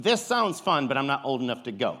This sounds fun, but I'm not old enough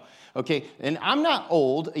to go. Okay, and I'm not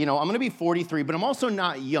old, I'm going to be 43, but I'm also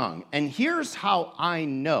not young. And here's how I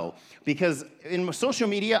know, because in social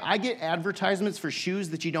media, I get advertisements for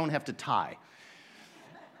shoes that you don't have to tie.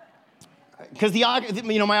 Because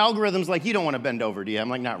my algorithm's like, you don't want to bend over, do you? I'm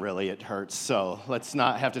like, not really, it hurts, so let's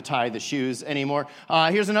not have to tie the shoes anymore.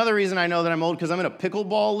 Here's another reason I know that I'm old, because I'm in a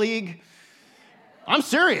pickleball league. I'm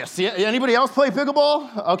serious. Anybody else play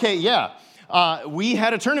pickleball? Okay, yeah. We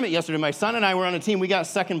had a tournament yesterday. My son and I were on a team. We got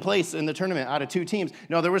second place in the tournament out of 2 teams.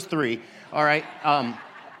 No, there was 3. All right.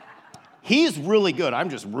 He's really good. I'm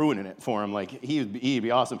just ruining it for him. Like, he'd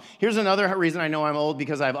be awesome. Here's another reason I know I'm old,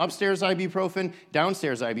 because I have upstairs ibuprofen,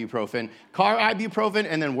 downstairs ibuprofen, car ibuprofen,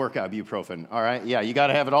 and then work ibuprofen. All right? Yeah, you got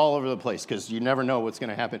to have it all over the place because you never know what's going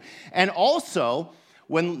to happen. And also,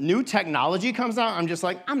 when new technology comes out, I'm just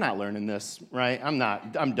like, I'm not learning this, right?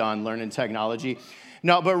 I'm done learning technology.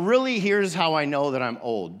 No, but really, here's how I know that I'm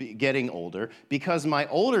old, getting older, because my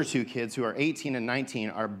older 2 kids, who are 18 and 19,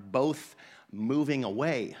 are both moving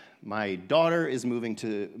away. My daughter is moving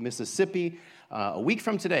to Mississippi a week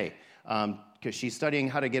from today because she's studying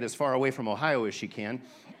how to get as far away from Ohio as she can.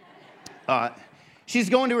 She's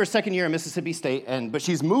going to her second year at Mississippi State, but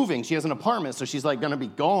she's moving. She has an apartment, so she's like going to be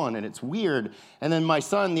gone, and it's weird. And then my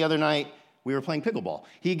son, the other night, we were playing pickleball.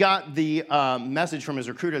 He got the message from his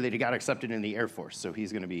recruiter that he got accepted in the Air Force, so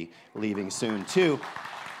he's going to be leaving soon, too.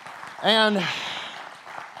 And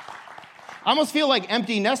I almost feel like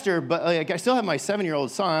empty nester, but I still have my 7-year-old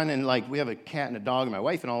son, and we have a cat and a dog and my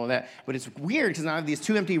wife and all of that. But it's weird because I have these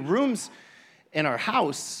 2 empty rooms in our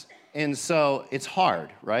house, and so it's hard,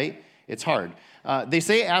 right? It's hard. They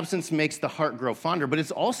say absence makes the heart grow fonder, but it's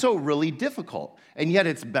also really difficult, and yet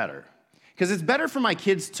it's better. Because it's better for my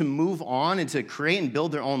kids to move on and to create and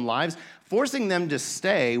build their own lives. Forcing them to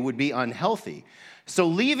stay would be unhealthy. So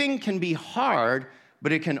leaving can be hard,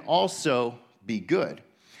 but it can also be good.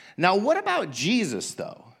 Now, what about Jesus,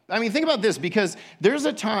 though? I mean, think about this, because there's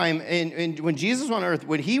a time when Jesus was on earth,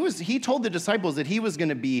 when he told the disciples that he was going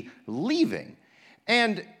to be leaving.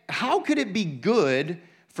 And how could it be good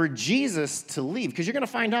for Jesus to leave? Because you're going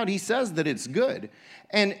to find out he says that it's good.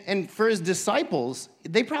 And for his disciples,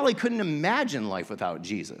 they probably couldn't imagine life without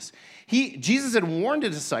Jesus. Jesus had warned the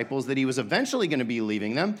disciples that he was eventually going to be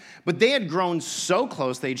leaving them, but they had grown so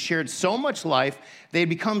close, they'd shared so much life, they had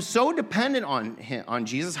become so dependent on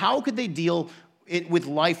Jesus. How could they deal with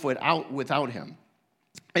life without him?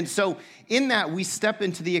 And so in that, we step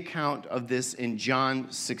into the account of this in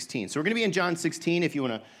John 16. So we're going to be in John 16. If you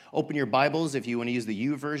want to open your Bibles, if you want to use the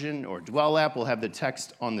YouVersion or Dwell app, we'll have the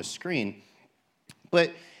text on the screen.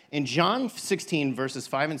 But in John 16, verses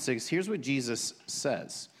 5 and 6, here's what Jesus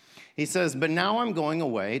says. He says, "But now I'm going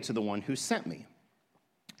away to the one who sent me.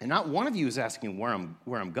 And not one of you is asking where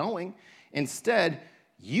I'm going. Instead,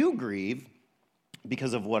 you grieve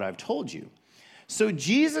because of what I've told you." So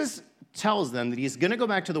Jesus tells them that he's going to go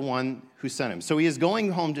back to the one who sent him. So he is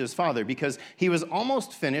going home to his Father because he was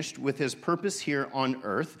almost finished with his purpose here on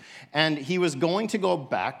earth, and he was going to go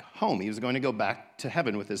back home. He was going to go back to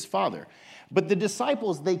heaven with his Father. But the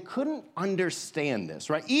disciples, they couldn't understand this,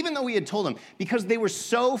 right? Even though he had told them, because they were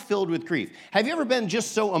so filled with grief. Have you ever been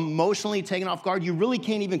just so emotionally taken off guard, you really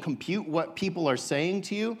can't even compute what people are saying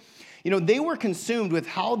to you? They were consumed with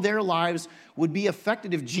how their lives would be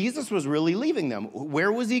affected if Jesus was really leaving them.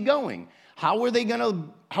 Where was he going? How were they going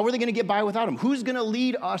to get by without him? Who's going to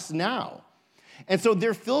lead us now? And so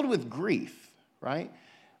they're filled with grief, right?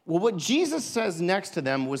 Well, what Jesus says next to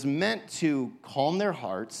them was meant to calm their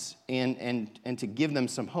hearts and to give them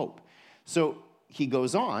some hope. So he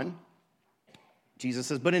goes on. Jesus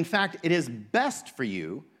says, "But in fact, it is best for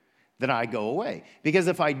you that I go away. Because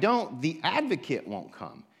if I don't, the advocate won't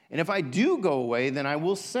come. And if I do go away, then I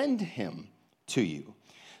will send him to you."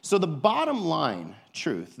 So the bottom line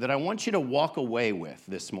truth that I want you to walk away with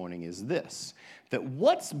this morning is this, that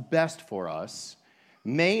what's best for us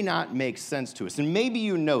may not make sense to us. And maybe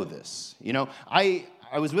you know this. I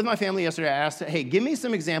was with my family yesterday. I asked, hey, give me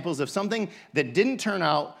some examples of something that didn't turn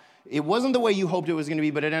out. It wasn't the way you hoped it was going to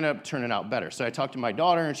be, but it ended up turning out better. So I talked to my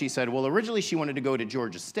daughter, and she said, well, originally she wanted to go to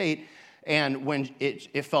Georgia State. And when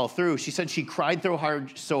it fell through, she said she cried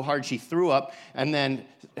so hard she threw up and then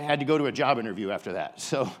had to go to a job interview after that.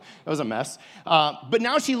 So it was a mess. But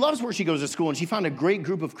now she loves where she goes to school, and she found a great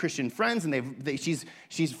group of Christian friends, and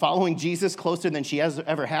she's following Jesus closer than she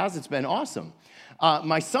ever has. It's been awesome.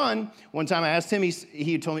 My son, one time I asked him,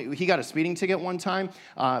 he told me he got a speeding ticket one time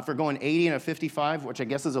for going 80 in a 55, which I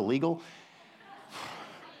guess is illegal.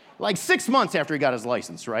 Like 6 months after he got his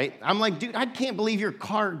license, right? I'm like, dude, I can't believe your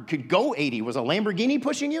car could go 80. Was a Lamborghini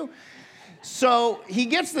pushing you? So he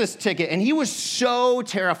gets this ticket, and he was so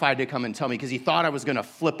terrified to come and tell me because he thought I was going to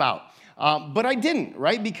flip out. But I didn't,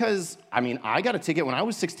 right? Because, I got a ticket when I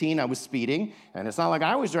was 16. I was speeding, and it's not like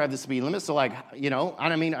I always drive the speed limit. So, I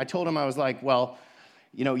told him, I was like, well,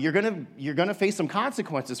 you're gonna face some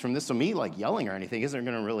consequences from this. So me, yelling or anything isn't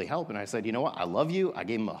going to really help. And I said, you know what? I love you. I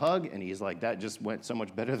gave him a hug, and he's like, that just went so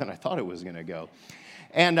much better than I thought it was going to go.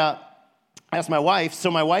 And I asked my wife.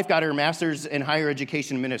 So my wife got her master's in higher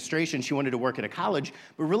education administration. She wanted to work at a college,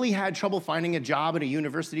 but really had trouble finding a job at a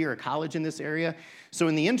university or a college in this area. So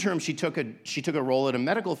in the interim, she took a role at a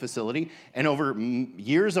medical facility, and over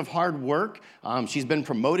years of hard work, she's been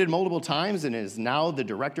promoted multiple times and is now the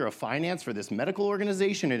director of finance for this medical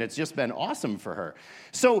organization, and it's just been awesome for her.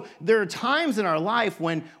 So there are times in our life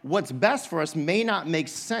when what's best for us may not make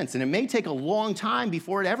sense, and it may take a long time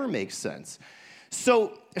before it ever makes sense.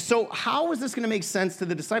 So how is this going to make sense to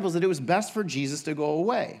the disciples that it was best for Jesus to go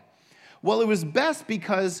away? Well, it was best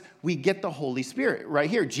because we get the Holy Spirit right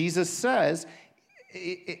here. Jesus says,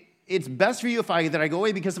 it's best for you that I go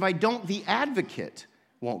away, because if I don't, the advocate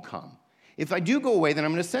won't come. If I do go away, then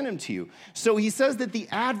I'm going to send him to you. So he says that the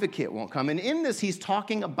advocate won't come. And in this, he's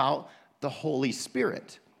talking about the Holy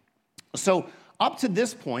Spirit. So up to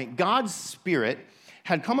this point, God's Spirit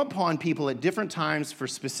had come upon people at different times for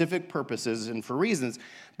specific purposes and for reasons,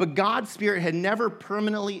 but God's Spirit had never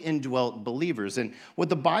permanently indwelt believers. And what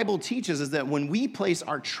the Bible teaches is that when we place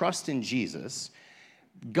our trust in Jesus,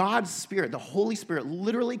 God's Spirit, the Holy Spirit,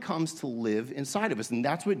 literally comes to live inside of us, and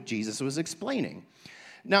that's what Jesus was explaining.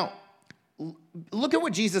 Now, look at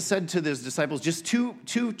what Jesus said to his disciples just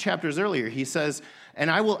two chapters earlier. He says, and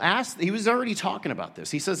I will ask, he was already talking about this.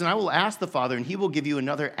 He says, and I will ask the Father, and he will give you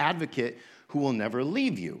another advocate who will never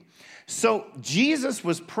leave you. So Jesus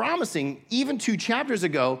was promising, even 2 chapters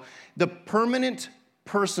ago, the permanent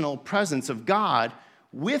personal presence of God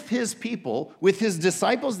with his people, with his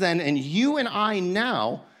disciples then, and you and I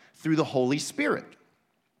now, through the Holy Spirit.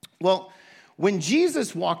 Well, when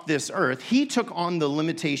Jesus walked this earth, he took on the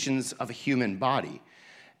limitations of a human body.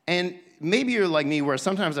 And maybe you're like me, where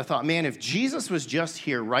sometimes I thought, man, if Jesus was just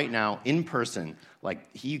here right now in person,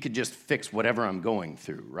 he could just fix whatever I'm going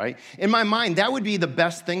through, right? In my mind, that would be the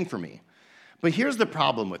best thing for me. But here's the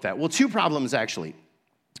problem with that. Well, 2 problems, actually.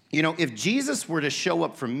 If Jesus were to show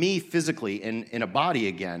up for me physically in a body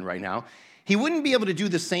again right now, he wouldn't be able to do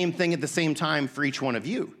the same thing at the same time for each one of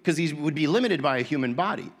you, because he would be limited by a human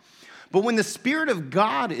body. But when the Spirit of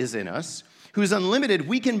God is in us, who's unlimited,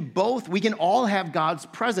 we can all have God's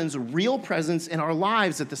presence, real presence in our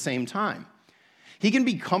lives at the same time. He can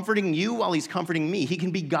be comforting you while he's comforting me. He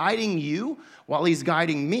can be guiding you while he's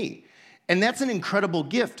guiding me. And that's an incredible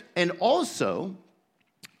gift. And also,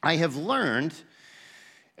 I have learned,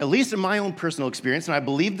 at least in my own personal experience, and I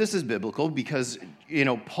believe this is biblical because,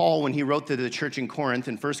 Paul, when he wrote to the church in Corinth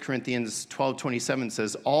in 1 Corinthians 12:27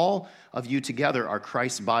 says, all of you together are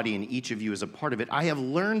Christ's body and each of you is a part of it. I have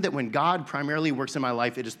learned that when God primarily works in my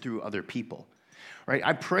life, it is through other people. Right?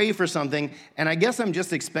 I pray for something, and I guess I'm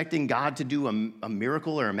just expecting God to do a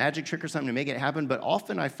miracle or a magic trick or something to make it happen, but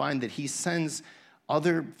often I find that he sends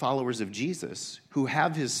other followers of Jesus who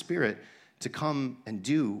have his Spirit to come and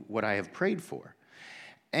do what I have prayed for.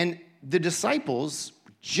 And the disciples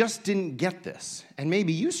just didn't get this, and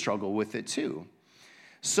maybe you struggle with it too.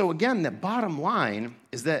 So again, the bottom line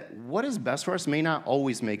is that what is best for us may not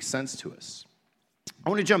always make sense to us. I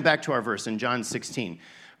want to jump back to our verse in John 16,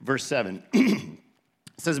 verse 7.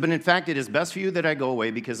 It says, but in fact, it is best for you that I go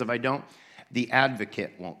away, because if I don't, the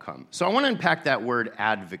advocate won't come. So I want to unpack that word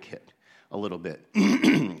advocate a little bit.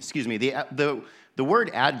 Excuse me. The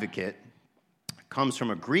word advocate comes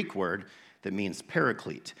from a Greek word that means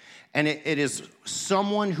paraclete. And it is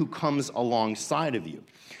someone who comes alongside of you.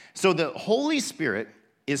 So the Holy Spirit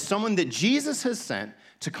is someone that Jesus has sent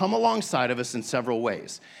to come alongside of us in several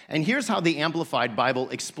ways. And here's how the Amplified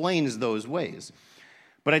Bible explains those ways.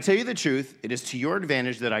 But I tell you the truth, it is to your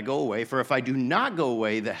advantage that I go away, for if I do not go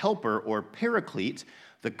away, the helper or paraclete,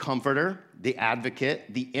 the comforter, the advocate,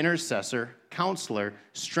 the intercessor, counselor,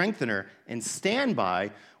 strengthener, and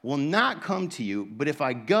standby will not come to you, but if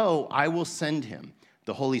I go, I will send him,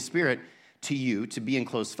 the Holy Spirit, to you to be in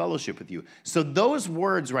close fellowship with you. So those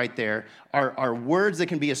words right there are words that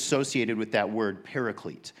can be associated with that word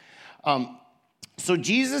paraclete. So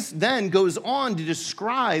Jesus then goes on to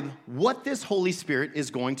describe what this Holy Spirit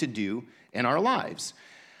is going to do in our lives.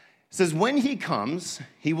 It says, when he comes,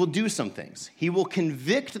 he will do some things. He will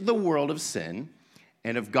convict the world of sin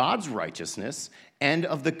and of God's righteousness and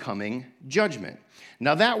of the coming judgment.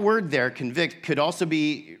 Now that word there, convict, could also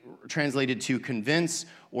be translated to convince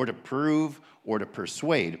or to prove or to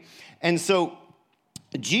persuade. And so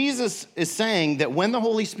Jesus is saying that when the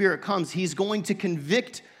Holy Spirit comes, he's going to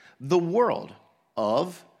convict the world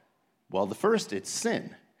of, well, the first, it's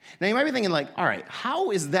sin. Now, you might be thinking like, all right,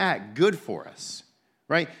 how is that good for us,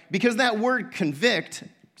 right? Because that word convict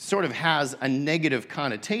sort of has a negative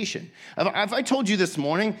connotation. If I told you this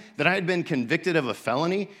morning that I had been convicted of a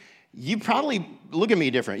felony, you probably look at me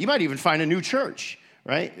different. You might even find a new church,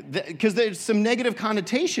 right? Because there's some negative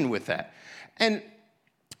connotation with that.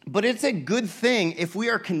 But it's a good thing if we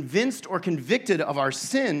are convinced or convicted of our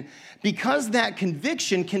sin, because that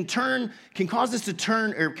conviction can cause us to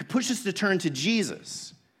turn or push us to turn to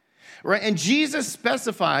Jesus, right? And Jesus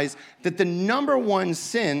specifies that the number one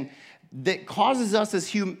sin that causes us as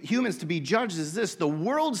humans to be judged is this: the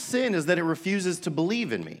world's sin is that it refuses to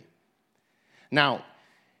believe in me. Now,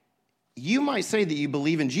 you might say that you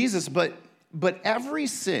believe in Jesus, but every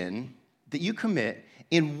sin that you commit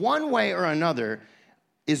in one way or another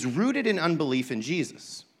is rooted in unbelief in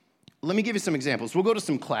Jesus. Let me give you some examples. We'll go to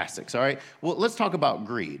some classics, all right? Well, let's talk about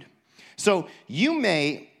greed. So you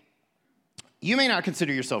may not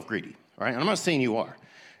consider yourself greedy, all right? I'm not saying you are.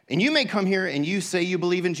 And you may come here and you say you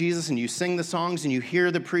believe in Jesus and you sing the songs and you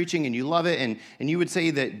hear the preaching and you love it and you would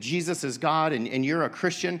say that Jesus is God and you're a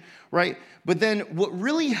Christian, right? But then what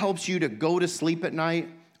really helps you to go to sleep at night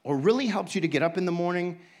or really helps you to get up in the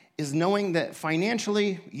morning is knowing that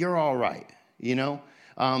financially you're all right, you know?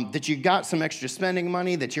 That you got some extra spending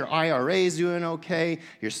money, that your IRA is doing okay,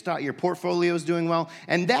 your portfolio is doing well,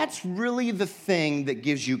 and that's really the thing that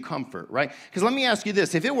gives you comfort, right? Because let me ask you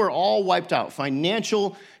this: if it were all wiped out,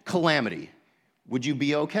 financial calamity, would you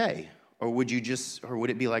be okay, or would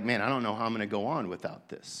it be like, man, I don't know how I'm going to go on without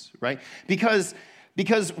this, right? Because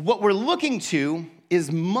what we're looking to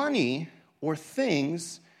is money or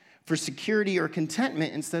things for security or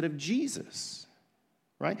contentment instead of Jesus.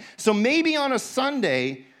 Right? So maybe on a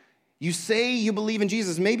Sunday, you say you believe in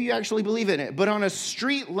Jesus. Maybe you actually believe in it. But on a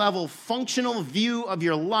street level, functional view of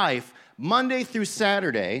your life, Monday through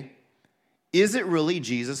Saturday, is it really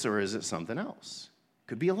Jesus or is it something else?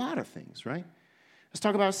 Could be a lot of things, right? Let's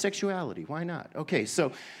talk about sexuality. Why not? Okay,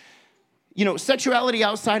 so, sexuality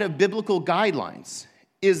outside of biblical guidelines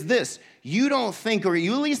is this: you don't think, or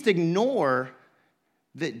you at least ignore,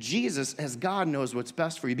 that Jesus, as God, knows what's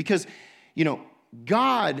best for you. Because,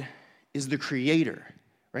 God is the creator,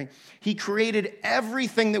 right? He created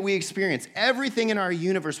everything that we experience, everything in our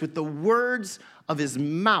universe with the words of his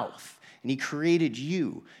mouth. And he created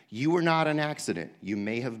you. You were not an accident. You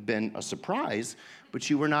may have been a surprise, but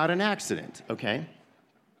you were not an accident, okay?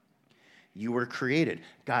 You were created.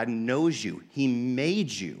 God knows you. He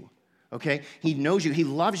made you. Okay? He knows you. He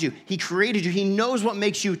loves you. He created you. He knows what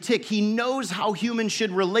makes you tick. He knows how humans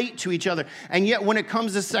should relate to each other. And yet when it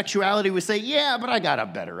comes to sexuality, we say, yeah, but I got a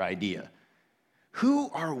better idea. Who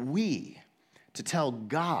are we to tell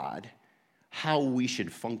God how we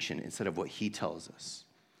should function instead of what he tells us?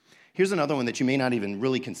 Here's another one that you may not even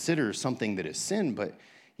really consider something that is sin, but,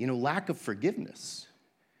 lack of forgiveness.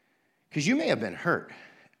 Because you may have been hurt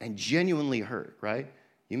and genuinely hurt, right?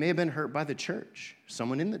 You may have been hurt by the church,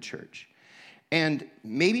 someone in the church. And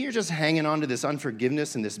maybe you're just hanging on to this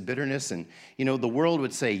unforgiveness and this bitterness. And, the world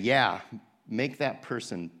would say, yeah, make that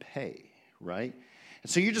person pay, right? And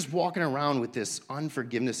so you're just walking around with this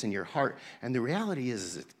unforgiveness in your heart. And the reality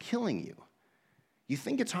is it's killing you. You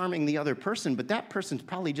think it's harming the other person, but that person's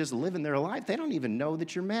probably just living their life. They don't even know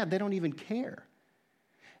that you're mad. They don't even care.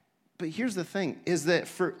 But here's the thing, is that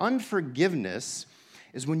for unforgiveness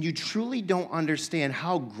is when you truly don't understand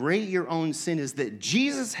how great your own sin is, that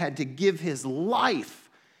Jesus had to give his life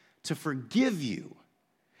to forgive you.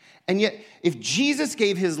 And yet, if Jesus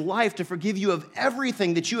gave his life to forgive you of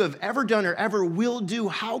everything that you have ever done or ever will do,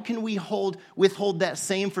 how can we withhold that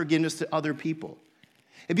same forgiveness to other people?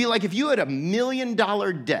 It'd be like if you had $1 million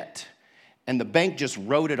debt and the bank just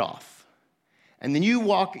wrote it off. And then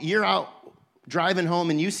you're out driving home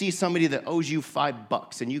and you see somebody that owes you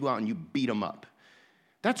 $5 and you go out and you beat them up.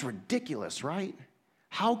 That's ridiculous, right?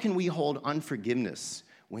 How can we hold unforgiveness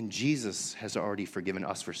when Jesus has already forgiven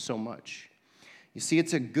us for so much? You see,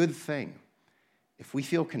 it's a good thing if we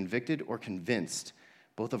feel convicted or convinced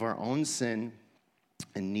both of our own sin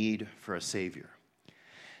and need for a Savior.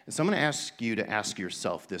 And so I'm going to ask you to ask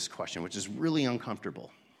yourself this question, which is really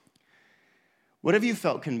uncomfortable. What have you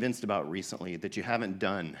felt convinced about recently that you haven't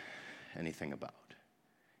done anything about?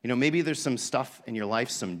 Maybe there's some stuff in your life,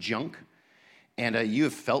 some junk, and you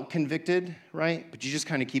have felt convicted, right? But you just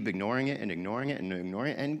kind of keep ignoring it and ignoring it and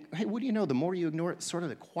ignoring it. And hey, what do you know? The more you ignore it, sort of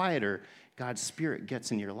the quieter God's Spirit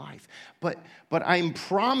gets in your life. But I'm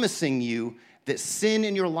promising you that sin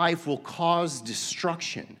in your life will cause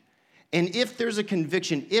destruction. And if there's a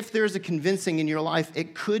conviction, if there's a convincing in your life,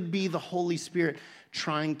 it could be the Holy Spirit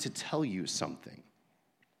trying to tell you something.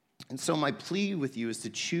 And so my plea with you is to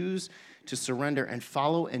choose to surrender and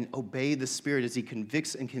follow and obey the Spirit as he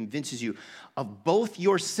convicts and convinces you of both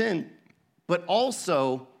your sin, but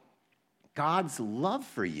also God's love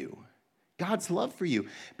for you. God's love for you.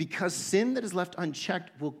 Because sin that is left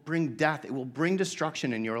unchecked will bring death. It will bring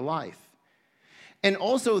destruction in your life. And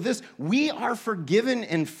also this, we are forgiven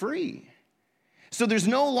and free. So there's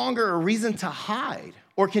no longer a reason to hide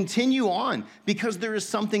or continue on because there is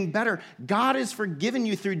something better. God has forgiven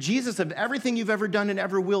you through Jesus of everything you've ever done and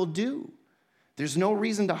ever will do. There's no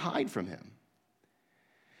reason to hide from him.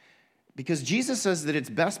 Because Jesus says that it's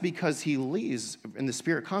best because he leaves and the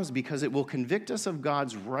Spirit comes because it will convict us of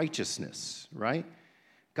God's righteousness, right?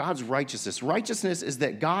 God's righteousness. Righteousness is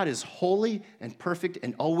that God is holy and perfect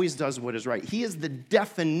and always does what is right. He is the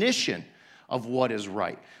definition of what is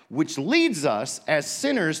right, which leads us as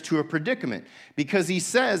sinners to a predicament because he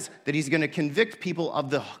says that he's going to convict people of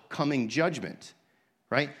the coming judgment,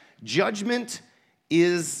 right? Judgment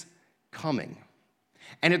is coming.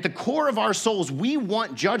 And at the core of our souls, we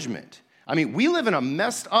want judgment. I mean, we live in a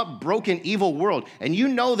messed up, broken, evil world, and you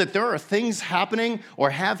know that there are things happening or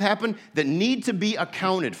have happened that need to be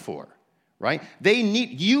accounted for, right?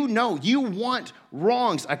 You want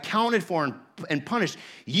wrongs accounted for and punished.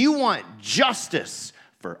 You want justice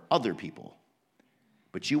for other people,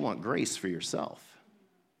 but you want grace for yourself.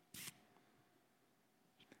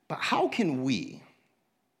 But how can we,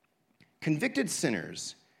 convicted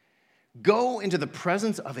sinners, go into the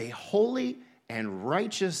presence of a holy and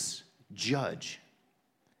righteous judge?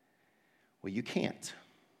 Well, you can't.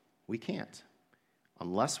 We can't.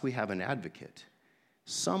 Unless we have an advocate,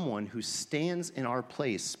 someone who stands in our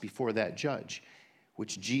place before that judge,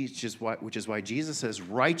 which is why Jesus says,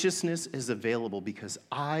 righteousness is available because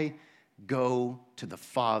I go to the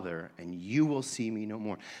Father and you will see me no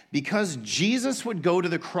more. Because Jesus would go to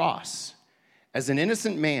the cross as an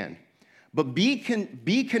innocent man, but be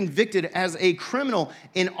convicted as a criminal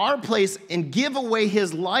in our place and give away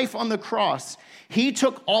his life on the cross. He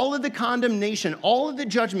took all of the condemnation, all of the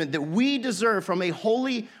judgment that we deserve from a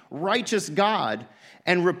holy, righteous God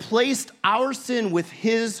and replaced our sin with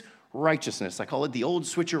his righteousness. I call it the old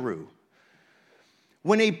switcheroo.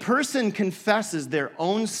 When a person confesses their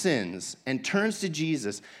own sins and turns to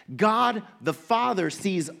Jesus, God the Father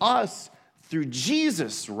sees us through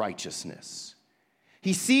Jesus' righteousness.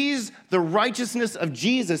 He sees the righteousness of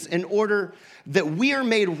Jesus in order that we are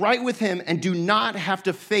made right with him and do not have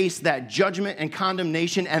to face that judgment and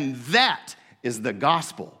condemnation, and that is the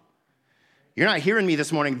gospel. You're not hearing me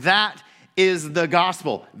this morning. That is the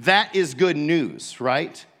gospel. That is good news,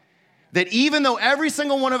 right? That even though every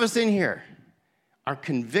single one of us in here are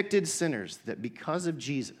convicted sinners, that because of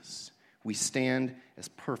Jesus, we stand as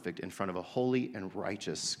perfect in front of a holy and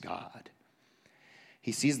righteous God.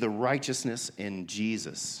 He sees the righteousness in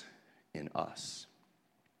Jesus in us.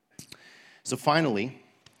 So finally,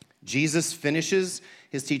 Jesus finishes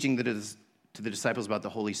his teaching to the disciples about the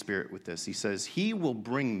Holy Spirit with this. He says, he will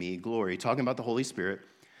bring me glory, talking about the Holy Spirit,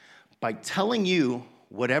 by telling you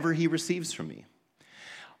whatever he receives from me.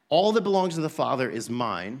 All that belongs to the Father is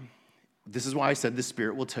mine. This is why I said the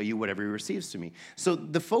Spirit will tell you whatever he receives to me. So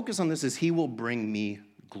the focus on this is he will bring me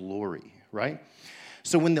glory, right?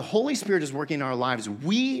 So when the Holy Spirit is working in our lives,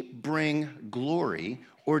 we bring glory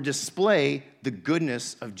or display the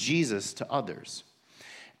goodness of Jesus to others.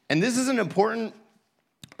 And this is an important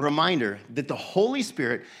reminder that the Holy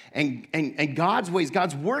Spirit and God's ways,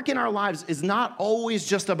 God's work in our lives is not always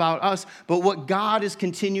just about us, but what God is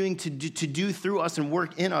continuing to do through us and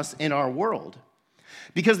work in us in our world.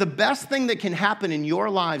 Because the best thing that can happen in your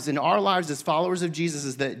lives, in our lives as followers of Jesus,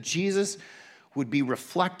 is that Jesus would be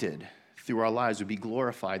reflected through our lives, would be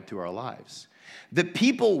glorified through our lives. That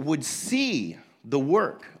people would see the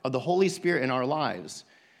work of the Holy Spirit in our lives,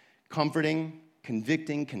 comforting,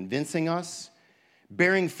 convicting, convincing us,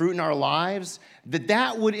 bearing fruit in our lives,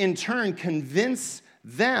 that would in turn convince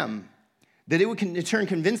them, that it would in turn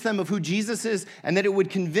convince them of who Jesus is, and that it would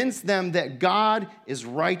convince them that God is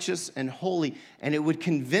righteous and holy, and it would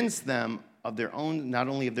convince them of their own, not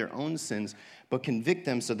only of their own sins, but convict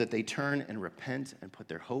them so that they turn and repent and put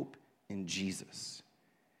their hope in Jesus.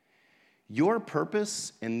 Your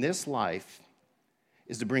purpose in this life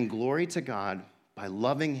is to bring glory to God by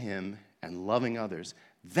loving him and loving others.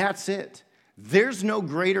 That's it. There's no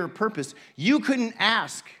greater purpose. You couldn't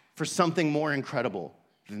ask for something more incredible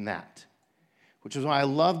than that. Which is why I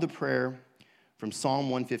love the prayer from Psalm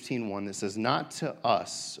 115:1 that says, "Not to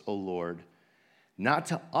us, O Lord, not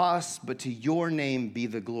to us, but to your name be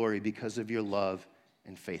the glory because of your love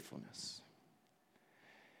and faithfulness.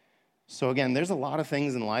 So again, there's a lot of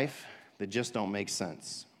things in life that just don't make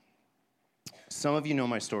sense. Some of you know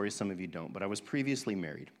my story, some of you don't, but I was previously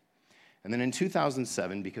married. And then in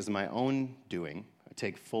 2007, because of my own doing, I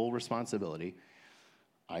take full responsibility,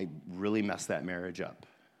 I really messed that marriage up,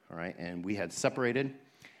 all right? And we had separated,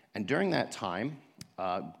 and during that time,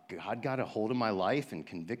 God got a hold of my life and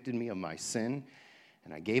convicted me of my sin,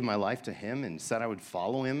 and I gave my life to him and said I would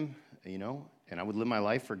follow him, and I would live my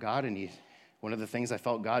life for God, and one of the things I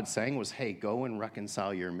felt God saying was, hey, go and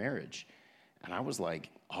reconcile your marriage. And I was like,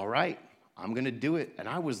 all right, I'm going to do it. And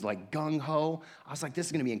I was like gung-ho. I was like, this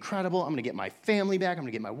is going to be incredible. I'm going to get my family back. I'm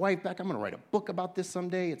going to get my wife back. I'm going to write a book about this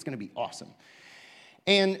someday. It's going to be awesome.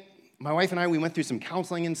 And my wife and I, we went through some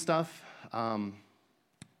counseling and stuff. Then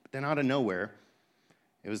out of nowhere,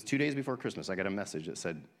 it was 2 days before Christmas, I got a message that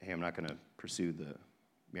said, hey, I'm not going to pursue the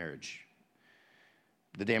marriage.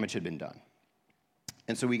 The damage had been done.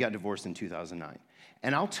 And so we got divorced in 2009.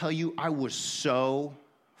 And I'll tell you, I was so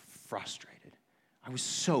frustrated. I was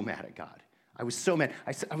so mad at God. I was so mad.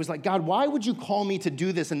 I was like, God, why would you call me to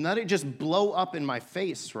do this and let it just blow up in my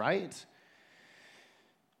face, right?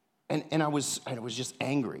 And I was just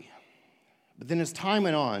angry. But then as time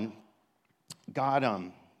went on,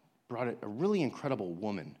 God brought a really incredible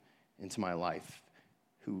woman into my life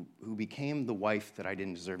who became the wife that I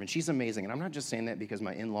didn't deserve. And she's amazing. And I'm not just saying that because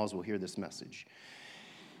my in-laws will hear this message.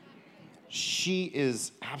 She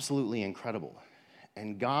is absolutely incredible.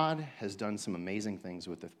 And God has done some amazing things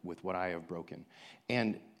with what I have broken.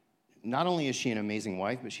 And not only is she an amazing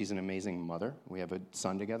wife, but she's an amazing mother. We have a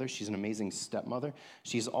son together. She's an amazing stepmother.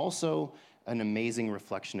 She's also an amazing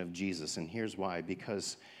reflection of Jesus. And here's why.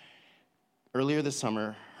 Because earlier this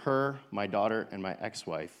summer, her, my daughter, and my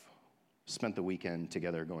ex-wife spent the weekend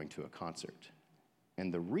together going to a concert.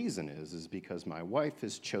 And the reason is because my wife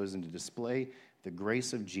has chosen to display the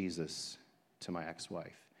grace of Jesus to my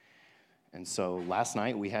ex-wife. And so last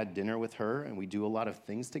night we had dinner with her and we do a lot of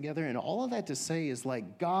things together. And all of that to say is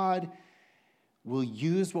like God will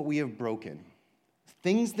use what we have broken,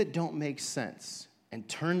 things that don't make sense, and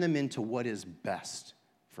turn them into what is best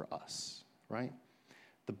for us, right?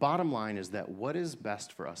 The bottom line is that what is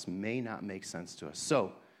best for us may not make sense to us.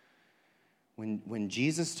 So when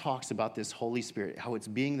Jesus talks about this Holy Spirit, how it's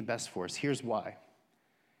being the best for us, here's why.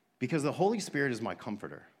 Because the Holy Spirit is my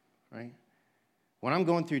comforter, right? When I'm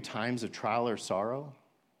going through times of trial or sorrow,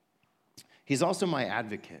 he's also my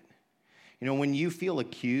advocate. When you feel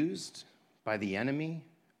accused by the enemy,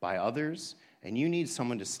 by others, and you need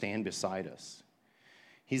someone to stand beside us,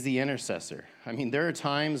 he's the intercessor. There are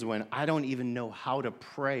times when I don't even know how to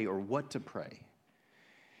pray or what to pray.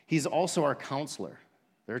 He's also our counselor.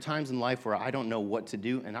 There are times in life where I don't know what to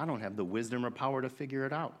do, and I don't have the wisdom or power to figure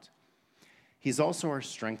it out. He's also our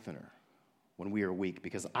strengthener when we are weak,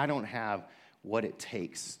 because I don't have what it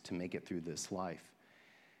takes to make it through this life.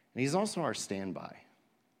 And he's also our standby.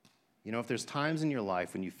 If there's times in your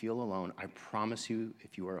life when you feel alone, I promise you,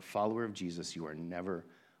 if you are a follower of Jesus, you are never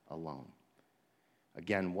alone.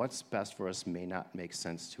 Again, what's best for us may not make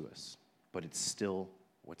sense to us, but it's still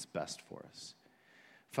what's best for us.